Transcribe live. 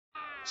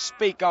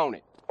Speak on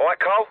it. All right,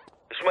 Cole?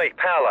 It's me,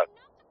 Paolo.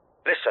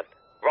 Listen,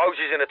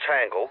 Rosie's in a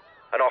tangle,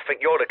 and I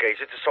think you're the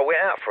geezer to sort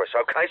it out for us,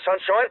 okay,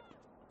 sunshine?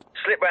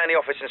 Slip round the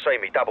office and see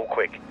me, double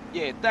quick.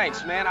 Yeah,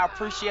 thanks, man. I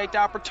appreciate the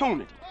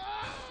opportunity.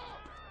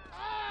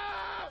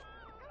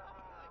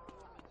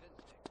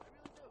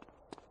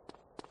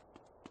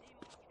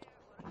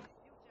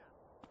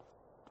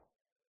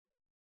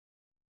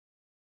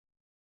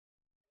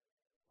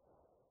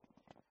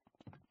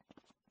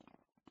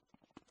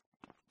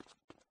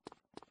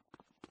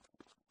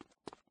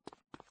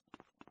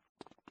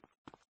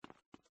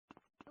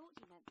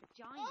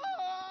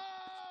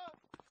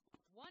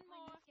 One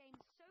more. This game's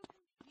so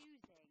confusing.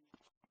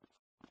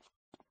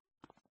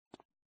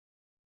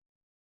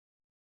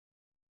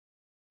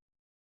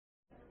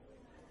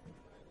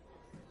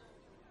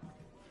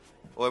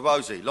 Oi,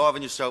 Rosie,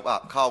 liven yourself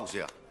up. Cole's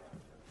here.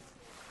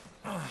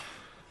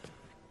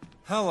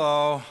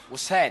 Hello.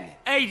 What's happening?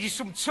 Hey, there's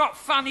some top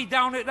fanny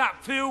down at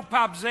that pool,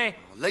 Pabsy.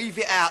 Oh, leave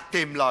it out,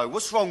 Dimlo.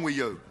 What's wrong with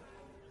you?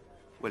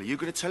 Well, are you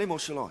going to tell him or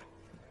shall I?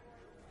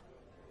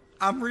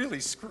 I'm really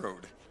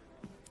screwed.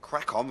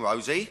 Crack on,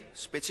 Rosie.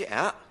 Spit it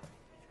out.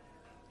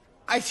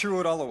 I threw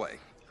it all away.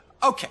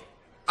 Okay,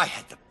 I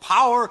had the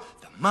power,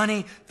 the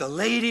money, the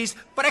ladies,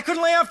 but I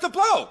couldn't lay off the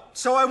blow.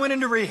 So I went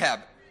into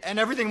rehab, and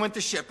everything went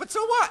to shit. But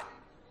so what?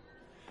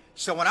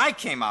 So when I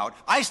came out,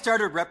 I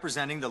started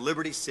representing the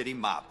Liberty City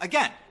mob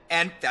again.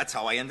 And that's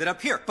how I ended up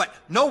here. But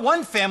no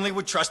one family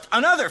would trust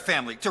another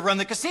family to run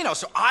the casino,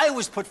 so I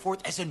was put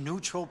forth as a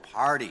neutral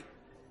party.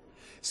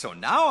 So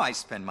now I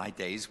spend my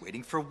days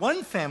waiting for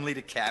one family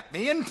to cap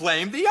me and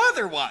blame the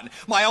other one.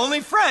 My only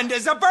friend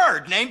is a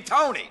bird named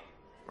Tony.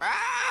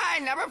 I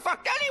never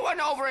fucked anyone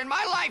over in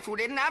my life who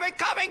didn't have it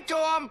coming to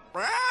him.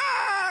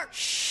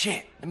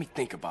 Shit, let me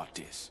think about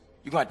this.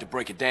 You're gonna have to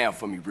break it down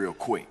for me real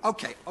quick.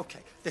 Okay.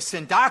 The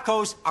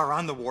Sindacos are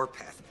on the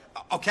warpath.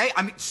 Okay?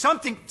 I mean,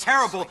 something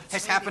terrible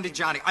has happened to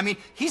Johnny. I mean,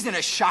 he's in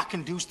a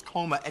shock-induced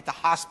coma at the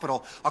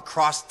hospital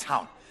across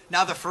town.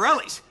 Now, the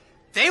Forellis,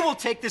 they will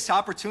take this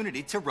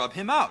opportunity to rub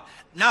him out.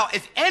 Now,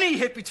 if any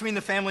hit between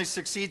the families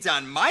succeeds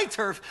on my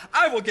turf,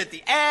 I will get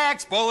the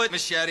axe, bullet,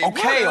 machete,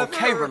 whatever.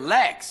 Okay,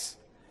 relax.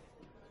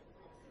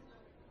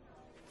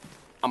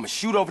 I'ma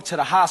shoot over to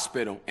the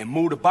hospital and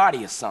move the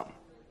body or something.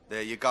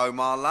 There you go,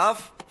 my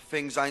love.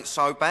 Things ain't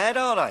so bad,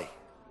 are they?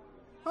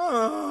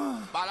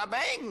 Bada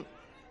bing.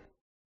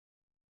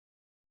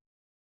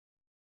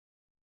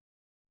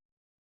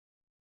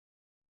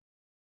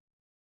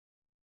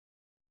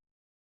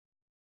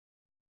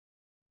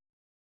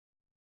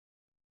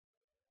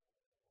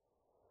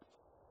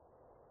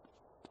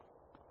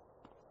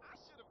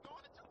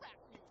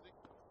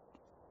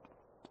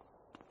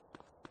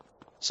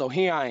 So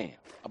here I am,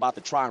 about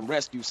to try and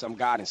rescue some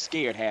guy and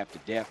scared half to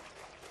death.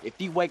 If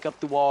he wake up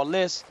through all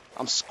this,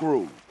 I'm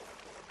screwed.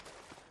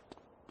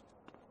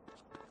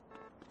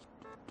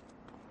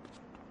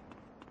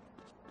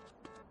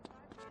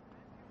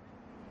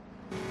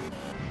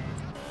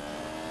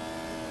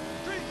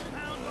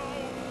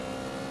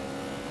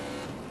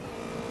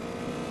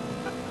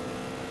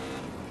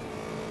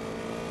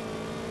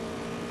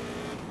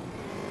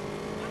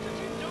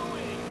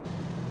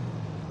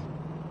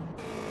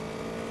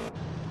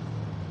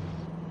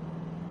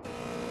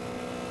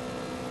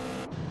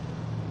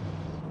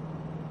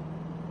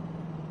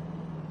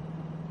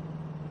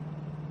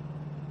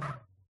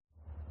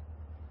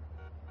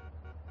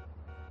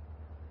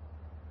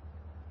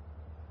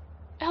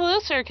 Hello,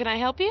 sir. Can I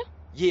help you?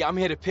 Yeah, I'm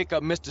here to pick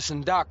up Mr.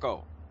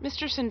 Sindaco.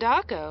 Mr.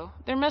 Sindacco?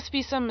 There must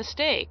be some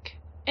mistake.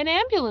 An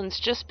ambulance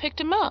just picked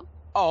him up.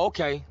 Oh,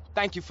 okay.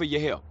 Thank you for your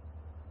help.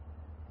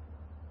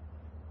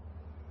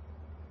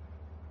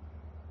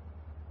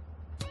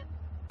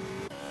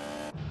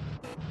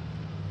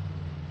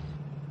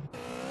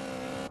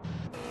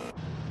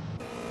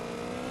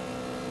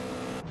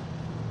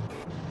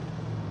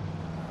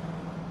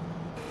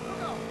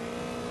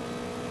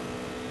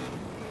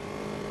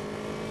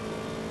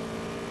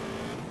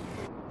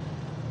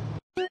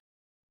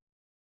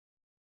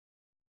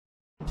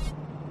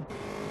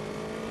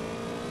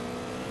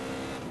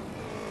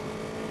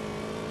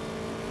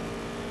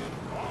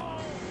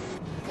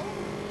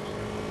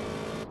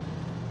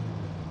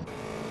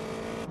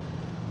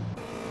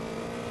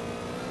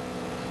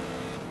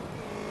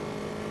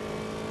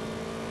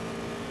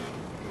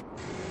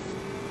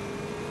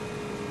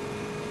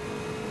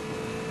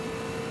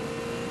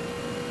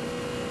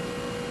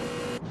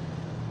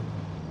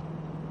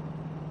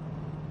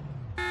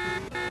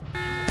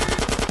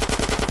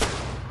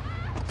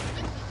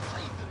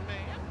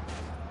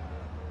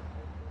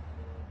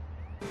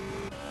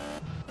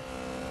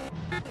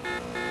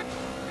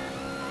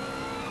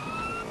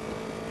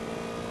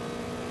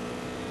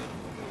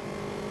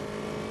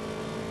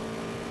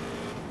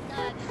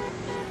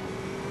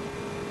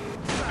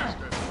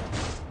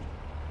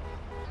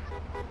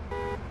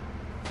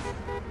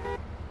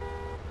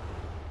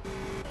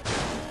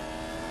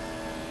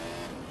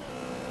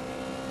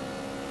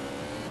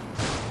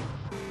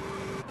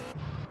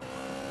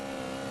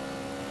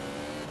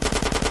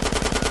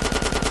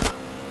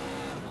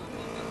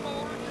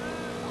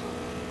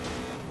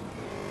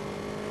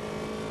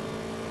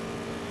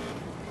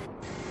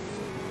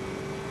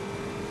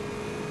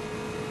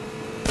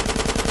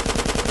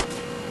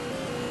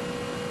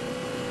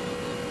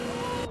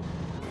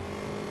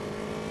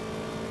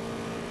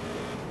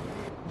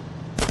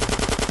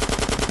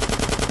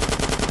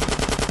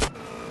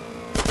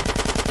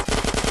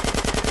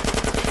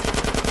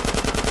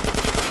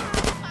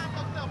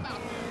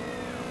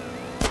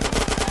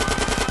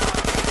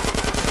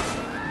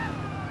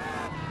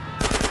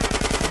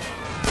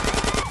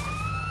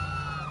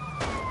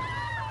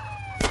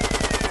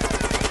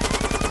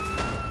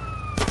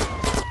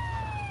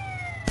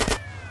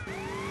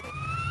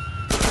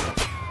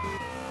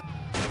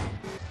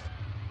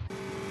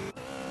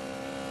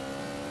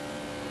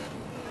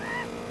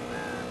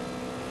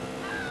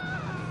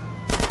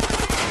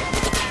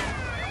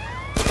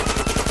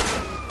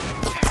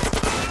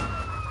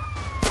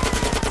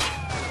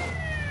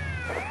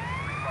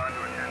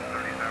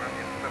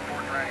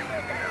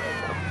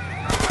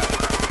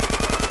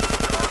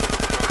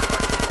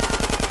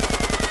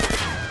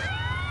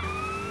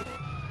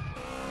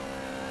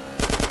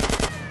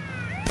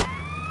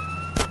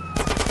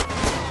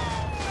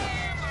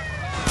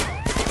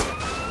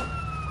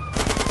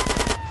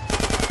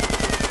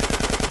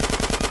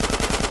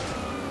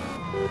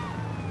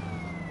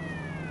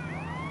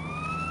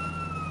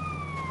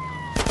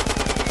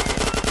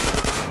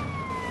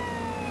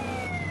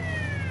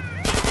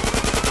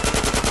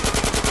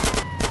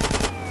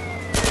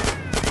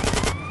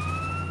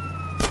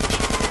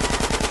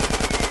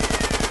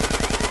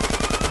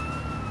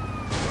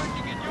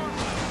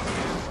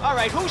 All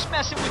right, who's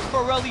messing with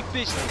Borelli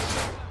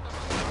business?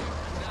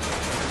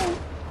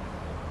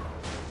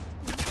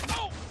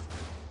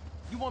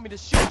 You want me to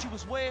shoot you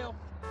as well?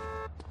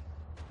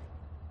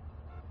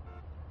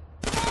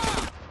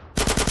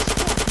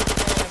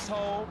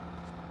 Asshole.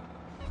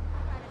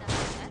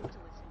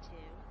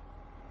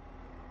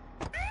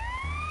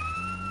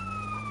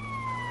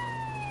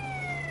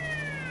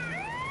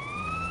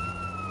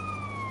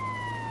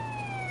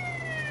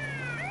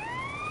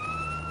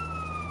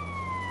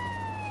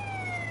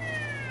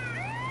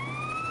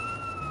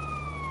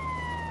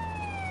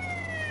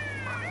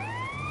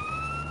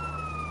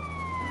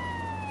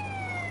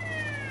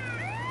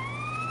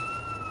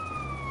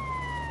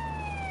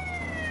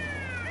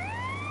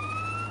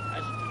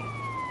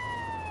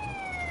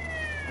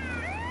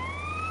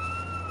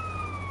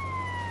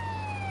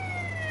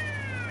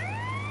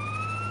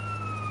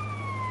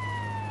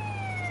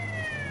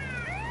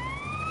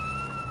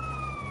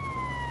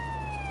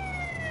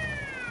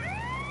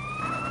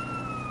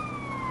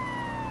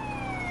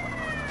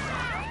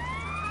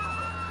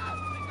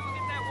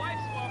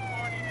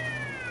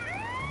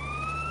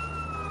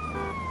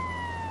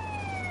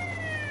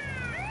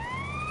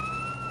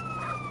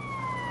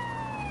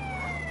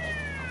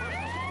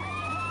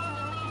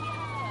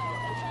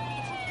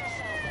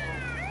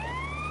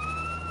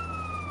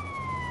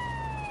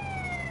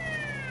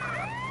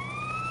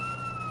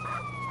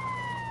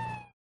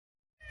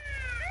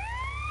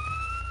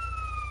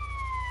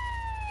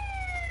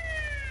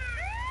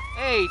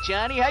 Hey,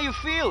 Johnny, how you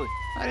feeling?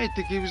 I didn't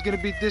think he was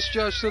gonna be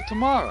discharged till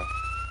tomorrow.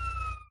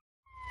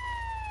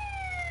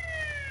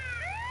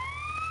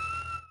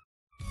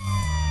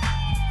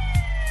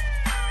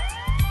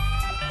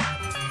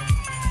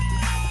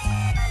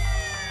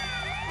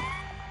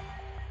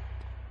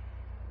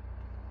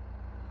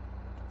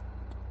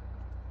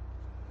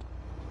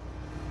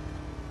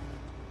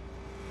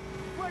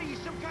 What are you,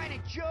 some kind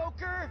of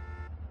joker?